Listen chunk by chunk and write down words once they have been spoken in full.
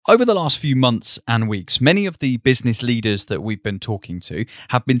Over the last few months and weeks, many of the business leaders that we've been talking to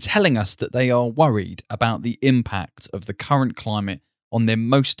have been telling us that they are worried about the impact of the current climate on their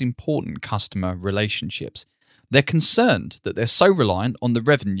most important customer relationships. They're concerned that they're so reliant on the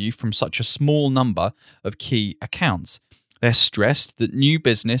revenue from such a small number of key accounts. They're stressed that new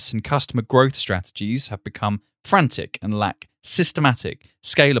business and customer growth strategies have become frantic and lack systematic,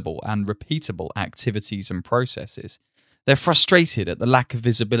 scalable, and repeatable activities and processes. They're frustrated at the lack of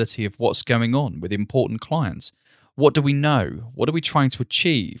visibility of what's going on with important clients. What do we know? What are we trying to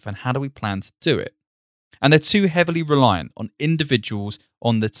achieve? And how do we plan to do it? And they're too heavily reliant on individuals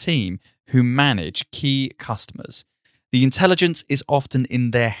on the team who manage key customers. The intelligence is often in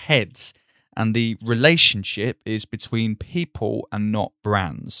their heads, and the relationship is between people and not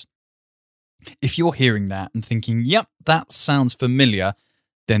brands. If you're hearing that and thinking, yep, that sounds familiar,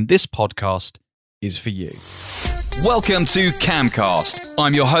 then this podcast is for you. Welcome to Camcast.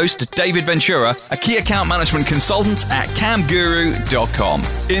 I'm your host, David Ventura, a key account management consultant at camguru.com.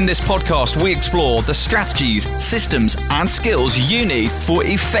 In this podcast, we explore the strategies, systems, and skills you need for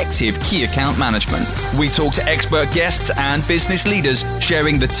effective key account management. We talk to expert guests and business leaders,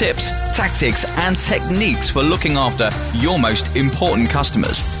 sharing the tips, tactics, and techniques for looking after your most important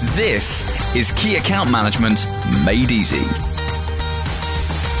customers. This is Key Account Management Made Easy.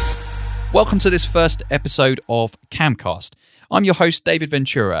 Welcome to this first episode of Camcast. I'm your host, David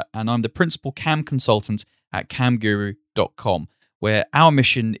Ventura, and I'm the principal Cam consultant at camguru.com, where our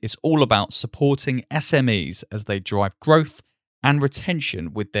mission is all about supporting SMEs as they drive growth and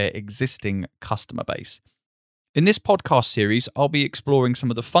retention with their existing customer base. In this podcast series, I'll be exploring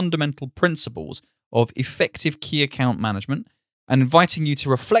some of the fundamental principles of effective key account management and inviting you to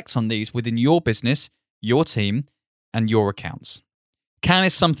reflect on these within your business, your team, and your accounts. CAM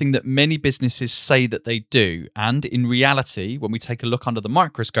is something that many businesses say that they do, and in reality, when we take a look under the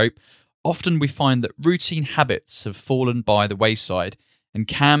microscope, often we find that routine habits have fallen by the wayside, and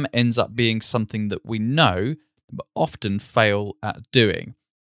CAM ends up being something that we know, but often fail at doing.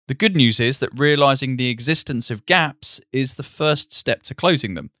 The good news is that realizing the existence of gaps is the first step to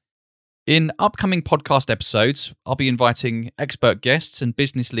closing them. In upcoming podcast episodes, I'll be inviting expert guests and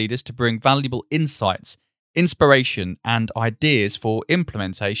business leaders to bring valuable insights, inspiration, and ideas for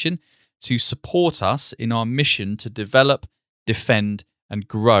implementation to support us in our mission to develop, defend, and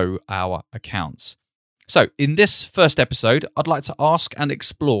grow our accounts. So, in this first episode, I'd like to ask and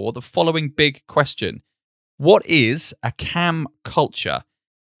explore the following big question. What is a CAM culture,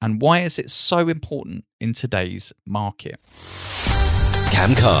 and why is it so important in today's market?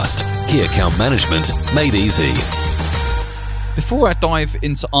 Camcast, Key Account Management Made Easy. Before I dive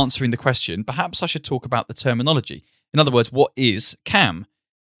into answering the question, perhaps I should talk about the terminology. In other words, what is CAM?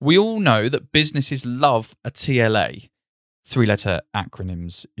 We all know that businesses love a TLA, three-letter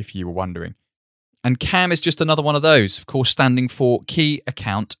acronyms if you were wondering. And CAM is just another one of those, of course, standing for Key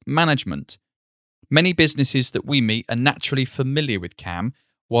Account Management. Many businesses that we meet are naturally familiar with CAM,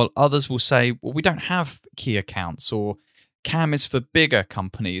 while others will say, well, we don't have key accounts, or CAM is for bigger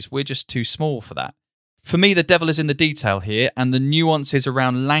companies, we're just too small for that. For me, the devil is in the detail here, and the nuances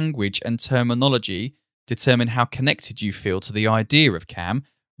around language and terminology determine how connected you feel to the idea of CAM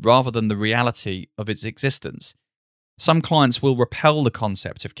rather than the reality of its existence. Some clients will repel the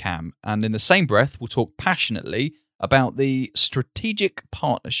concept of CAM, and in the same breath will talk passionately about the strategic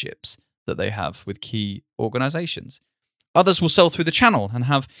partnerships that they have with key organizations. Others will sell through the channel and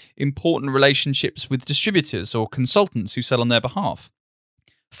have important relationships with distributors or consultants who sell on their behalf.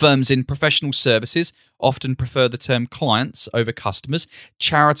 Firms in professional services often prefer the term clients over customers.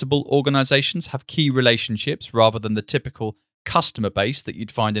 Charitable organizations have key relationships rather than the typical customer base that you'd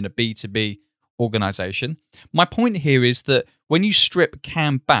find in a B2B organization. My point here is that when you strip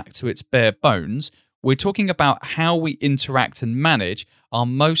CAM back to its bare bones, we're talking about how we interact and manage our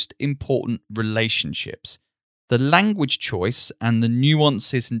most important relationships. The language choice and the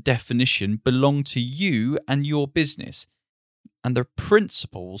nuances and definition belong to you and your business, and the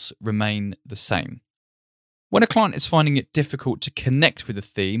principles remain the same. When a client is finding it difficult to connect with a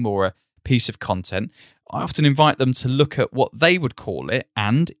theme or a piece of content, I often invite them to look at what they would call it,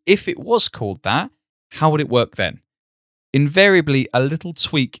 and if it was called that, how would it work then? Invariably, a little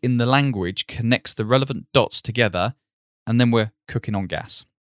tweak in the language connects the relevant dots together, and then we're cooking on gas.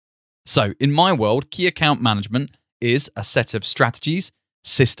 So, in my world, key account management is a set of strategies,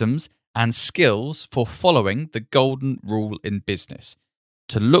 systems, and skills for following the golden rule in business: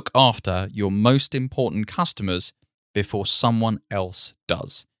 to look after your most important customers before someone else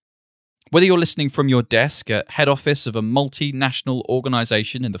does. Whether you're listening from your desk at head office of a multinational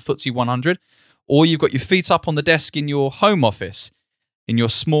organization in the FTSE 100, or you've got your feet up on the desk in your home office in your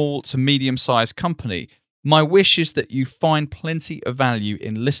small to medium-sized company, my wish is that you find plenty of value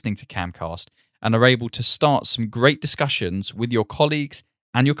in listening to Camcast and are able to start some great discussions with your colleagues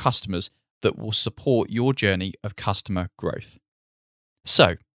and your customers that will support your journey of customer growth.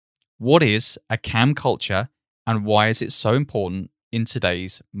 So, what is a CAM culture and why is it so important in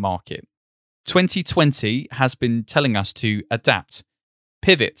today's market? 2020 has been telling us to adapt,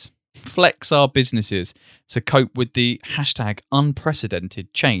 pivot, flex our businesses to cope with the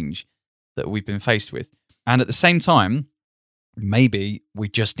 #unprecedented change that we've been faced with. And at the same time, maybe we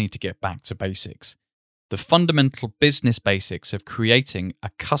just need to get back to basics. The fundamental business basics of creating a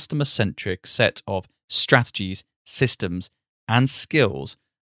customer-centric set of strategies, systems, and skills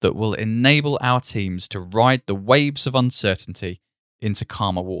that will enable our teams to ride the waves of uncertainty into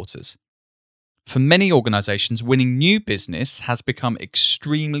calmer waters. For many organizations, winning new business has become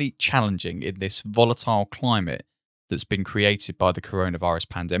extremely challenging in this volatile climate that's been created by the coronavirus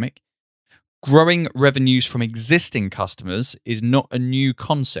pandemic. Growing revenues from existing customers is not a new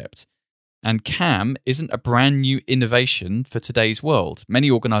concept, and CAM isn't a brand new innovation for today's world. Many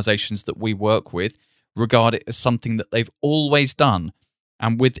organizations that we work with regard it as something that they've always done,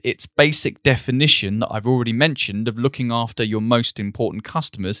 and with its basic definition that I've already mentioned of looking after your most important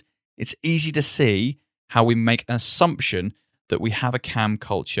customers, it's easy to see how we make an assumption that we have a CAM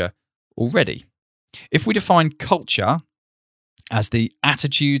culture already. If we define culture as the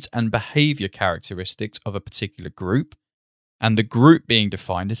attitudes and behavior characteristics of a particular group, and the group being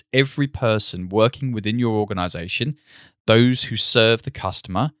defined as every person working within your organization, those who serve the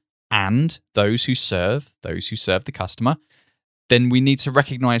customer and those who serve the customer, then we need to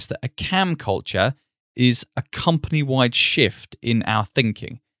recognize that a CAM culture is a company-wide shift in our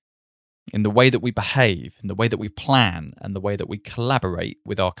thinking, in the way that we behave, in the way that we plan, and the way that we collaborate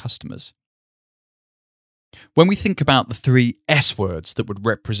with our customers. When we think about the 3 S words that would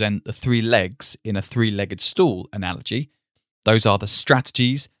represent the 3 legs in a 3-legged stool analogy, those are the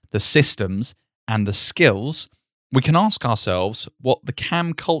strategies, the systems, and the skills, we can ask ourselves what the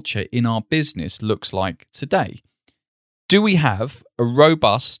CAM culture in our business looks like today. Do we have a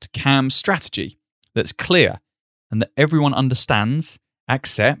robust CAM strategy that's clear and that everyone understands,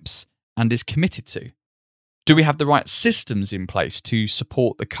 accepts, and is committed to? Do we have the right systems in place to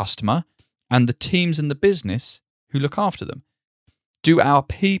support the customer and the teams in the business who look after them? Do our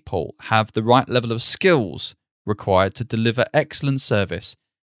people have the right level of skills required to deliver excellent service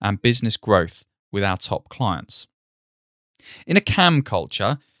and business growth with our top clients? In a CAM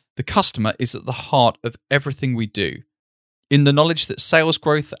culture, the customer is at the heart of everything we do, in the knowledge that sales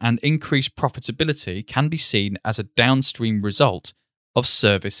growth and increased profitability can be seen as a downstream result of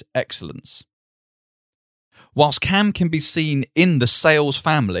service excellence. Whilst CAM can be seen in the sales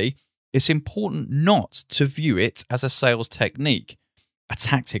family, it's important not to view it as a sales technique, a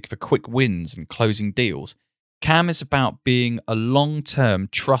tactic for quick wins and closing deals. CAM is about being a long-term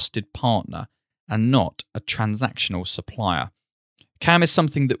trusted partner and not a transactional supplier. CAM is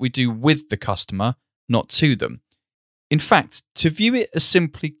something that we do with the customer, not to them. In fact, to view it as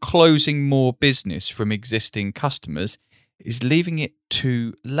simply closing more business from existing customers is leaving it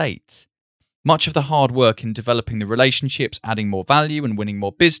too late. Much of the hard work in developing the relationships, adding more value, and winning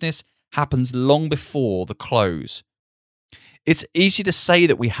more business happens long before the close. It's easy to say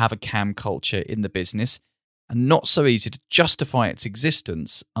that we have a CAM culture in the business, and not so easy to justify its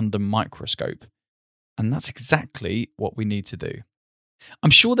existence under microscope. And that's exactly what we need to do.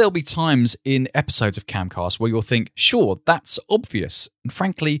 I'm sure there'll be times in episodes of Camcast where you'll think, sure, that's obvious and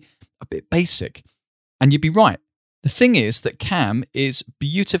frankly a bit basic. And you'd be right. The thing is that CAM is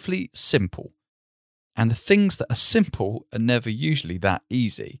beautifully simple. And the things that are simple are never usually that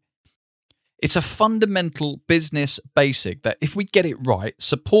easy. It's a fundamental business basic that, if we get it right,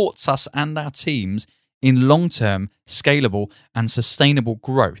 supports us and our teams in long-term, scalable, and sustainable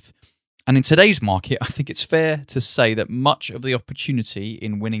growth. And in today's market, I think it's fair to say that much of the opportunity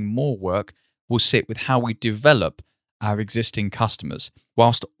in winning more work will sit with how we develop our existing customers,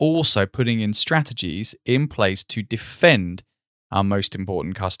 whilst also putting in strategies in place to defend our most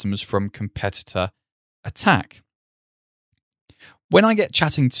important customers from competitor attack. When I get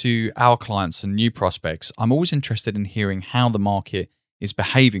chatting to our clients and new prospects, I'm always interested in hearing how the market is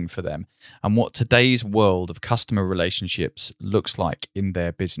behaving for them and what today's world of customer relationships looks like in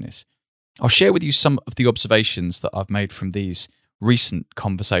their business. I'll share with you some of the observations that I've made from these recent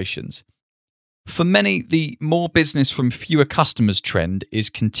conversations. For many, the more business from fewer customers trend is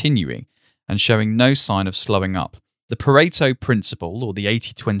continuing and showing no sign of slowing up. The Pareto principle, or the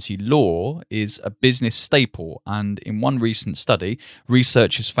 80-20 law, is a business staple, and in one recent study,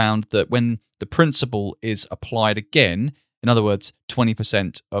 researchers found that when the principle is applied again in other words,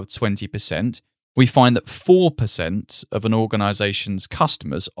 20% of 20%, we find that 4% of an organization's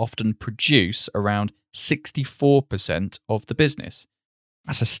customers often produce around 64% of the business.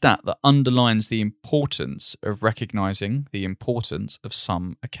 That's a stat that underlines the importance of recognizing the importance of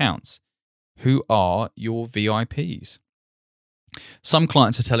some accounts. Who are your VIPs? Some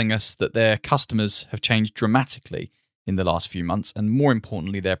clients are telling us that their customers have changed dramatically in the last few months, and more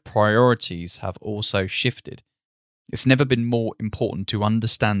importantly, their priorities have also shifted. It's never been more important to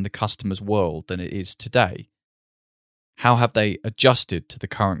understand the customer's world than it is today. How have they adjusted to the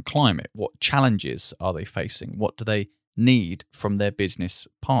current climate? What challenges are they facing? What do they need from their business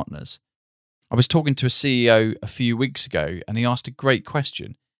partners? I was talking to a CEO a few weeks ago, and he asked a great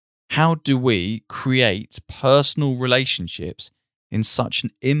question. How do we create personal relationships in such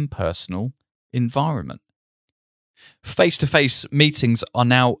an impersonal environment? Face-to-face meetings are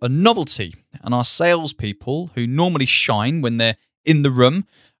now a novelty, and our salespeople, who normally shine when they're in the room,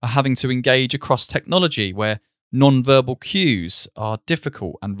 are having to engage across technology where non-verbal cues are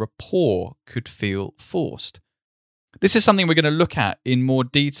difficult and rapport could feel forced. This is something we're going to look at in more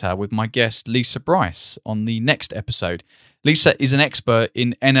detail with my guest Lisa Bryce on the next episode. Lisa is an expert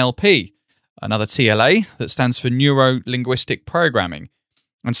in NLP, another TLA that stands for Neuro-Linguistic Programming,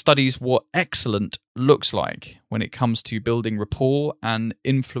 and studies what excellent looks like when it comes to building rapport and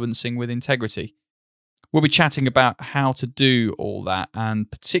influencing with integrity. We'll be chatting about how to do all that, and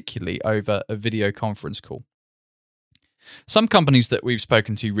particularly over a video conference call. Some companies that we've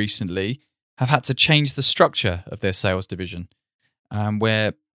spoken to recently have had to change the structure of their sales division,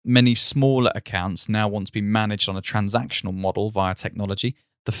 where many smaller accounts now want to be managed on a transactional model via technology.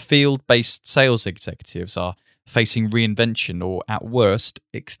 The field-based sales executives are facing reinvention or, at worst,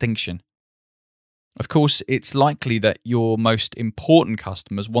 extinction. Of course, it's likely that your most important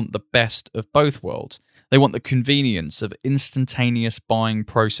customers want the best of both worlds. They want the convenience of instantaneous buying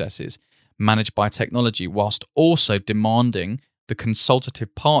processes managed by technology, whilst also demanding the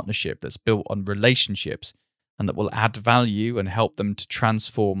consultative partnership that's built on relationships and that will add value and help them to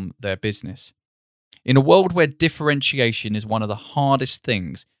transform their business. In a world where differentiation is one of the hardest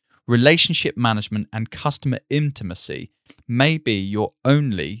things, relationship management and customer intimacy may be your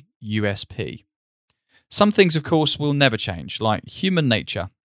only USP. Some things, of course, will never change, like human nature.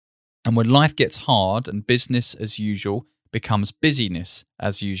 And when life gets hard and business as usual becomes busyness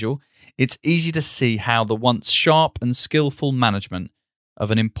as usual, it's easy to see how the once sharp and skillful management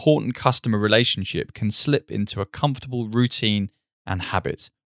of an important customer relationship can slip into a comfortable routine and habit.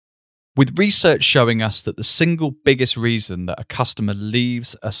 With research showing us that the single biggest reason that a customer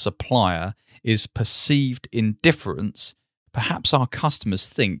leaves a supplier is perceived indifference, perhaps our customers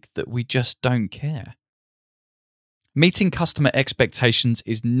think that we just don't care. Meeting customer expectations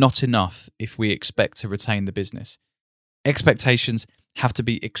is not enough if we expect to retain the business. Expectations have to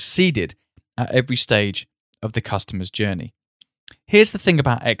be exceeded at every stage of the customer's journey. Here's the thing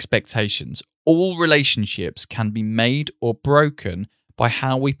about expectations. All relationships can be made or broken by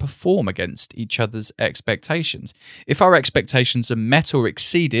how we perform against each other's expectations. If our expectations are met or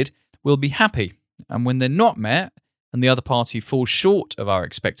exceeded, we'll be happy. And when they're not met, and the other party falls short of our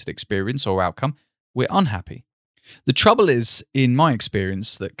expected experience or outcome, we're unhappy. The trouble is, in my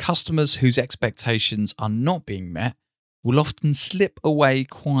experience, that customers whose expectations are not being met will often slip away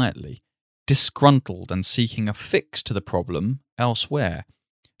quietly, disgruntled and seeking a fix to the problem elsewhere.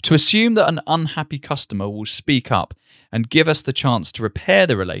 To assume that an unhappy customer will speak up and give us the chance to repair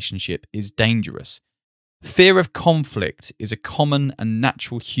the relationship is dangerous. Fear of conflict is a common and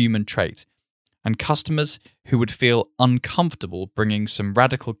natural human trait, and customers who would feel uncomfortable bringing some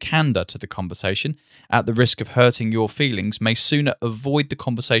radical candor to the conversation at the risk of hurting your feelings may sooner avoid the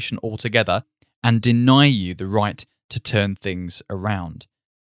conversation altogether and deny you the right to turn things around.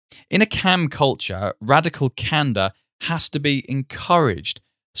 In a CAM culture, radical candor has to be encouraged,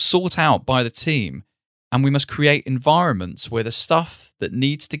 sought out by the team, and we must create environments where the stuff that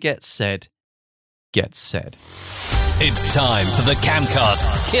needs to get said gets said. It's time for the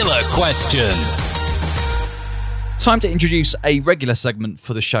Camcast Killer Question. Time to introduce a regular segment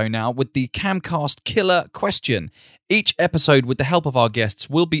for the show now with the Camcast Killer Question. Each episode, with the help of our guests,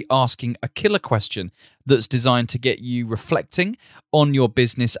 we'll be asking a killer question that's designed to get you reflecting on your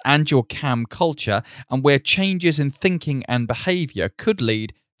business and your CAM culture and where changes in thinking and behavior could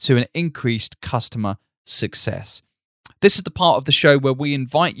lead to an increased customer success. This is the part of the show where we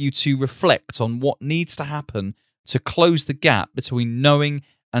invite you to reflect on what needs to happen to close the gap between knowing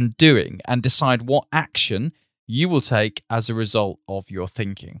and doing and decide what action you will take as a result of your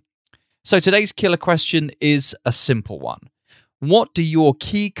thinking. So today's killer question is a simple one. What do your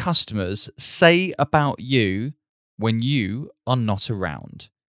key customers say about you when you are not around?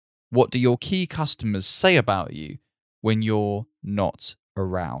 What do your key customers say about you when you're not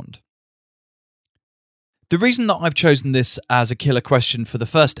around? The reason that I've chosen this as a killer question for the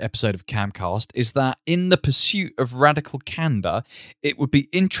first episode of Camcast is that in the pursuit of radical candor, it would be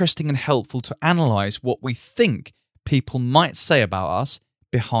interesting and helpful to analyse what we think people might say about us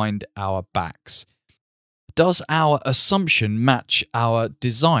behind our backs. Does our assumption match our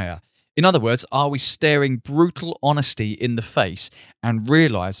desire? In other words, are we staring brutal honesty in the face and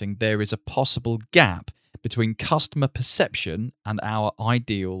realising there is a possible gap between customer perception and our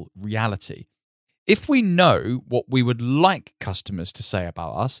ideal reality? If we know what we would like customers to say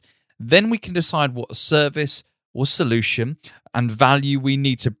about us, then we can decide what service or solution and value we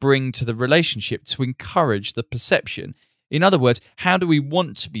need to bring to the relationship to encourage the perception. In other words, how do we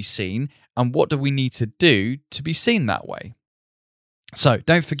want to be seen and what do we need to do to be seen that way? So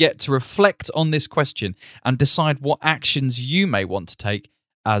don't forget to reflect on this question and decide what actions you may want to take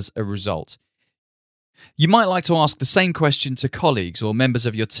as a result. You might like to ask the same question to colleagues or members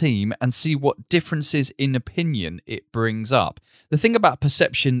of your team and see what differences in opinion it brings up. The thing about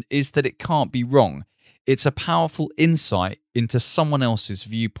perception is that it can't be wrong. It's a powerful insight into someone else's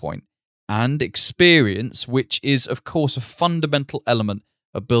viewpoint and experience, which is, of course, a fundamental element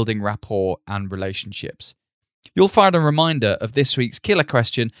of building rapport and relationships. You'll find a reminder of this week's killer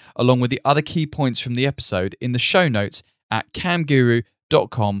question along with the other key points from the episode in the show notes at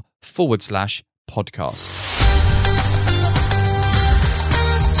camguru.com/podcast.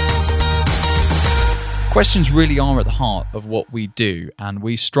 Questions really are at the heart of what we do, and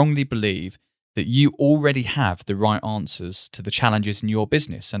we strongly believe that you already have the right answers to the challenges in your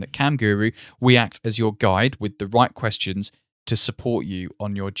business. And at CamGuru, we act as your guide with the right questions to support you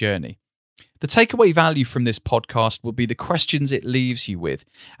on your journey. The takeaway value from this podcast will be the questions it leaves you with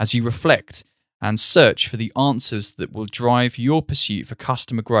as you reflect and search for the answers that will drive your pursuit for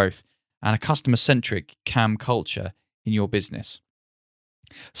customer growth and a customer-centric CAM culture in your business.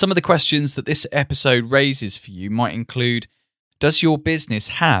 Some of the questions that this episode raises for you might include: does your business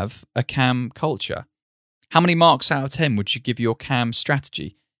have a CAM culture? How many marks out of 10 would you give your CAM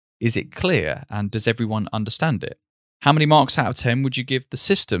strategy? Is it clear and does everyone understand it? How many marks out of 10 would you give the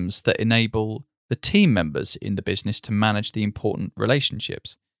systems that enable the team members in the business to manage the important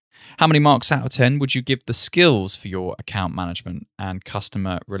relationships? How many marks out of 10 would you give the skills for your account management and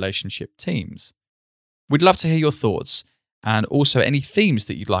customer relationship teams? We'd love to hear your thoughts and also any themes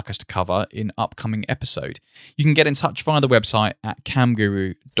that you'd like us to cover in upcoming episode. You can get in touch via the website at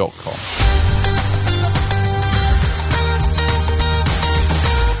camguru.com.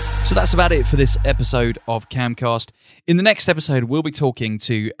 So that's about it for this episode of Camcast. In the next episode, we'll be talking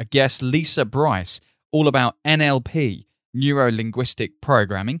to a guest, Lisa Bryce, all about NLP, neuro-linguistic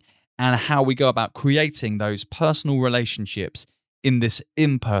programming, and how we go about creating those personal relationships in this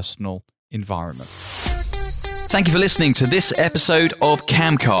impersonal environment. Thank you for listening to this episode of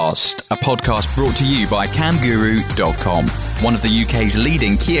Camcast, a podcast brought to you by camguru.com, one of the UK's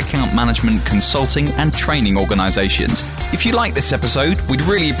leading key account management consulting and training organisations. If you like this episode, we'd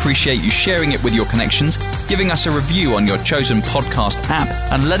really appreciate you sharing it with your connections, giving us a review on your chosen podcast app,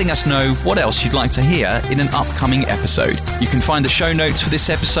 and letting us know what else you'd like to hear in an upcoming episode. You can find the show notes for this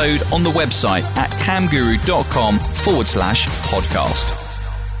episode on the website at camguru.com/podcast.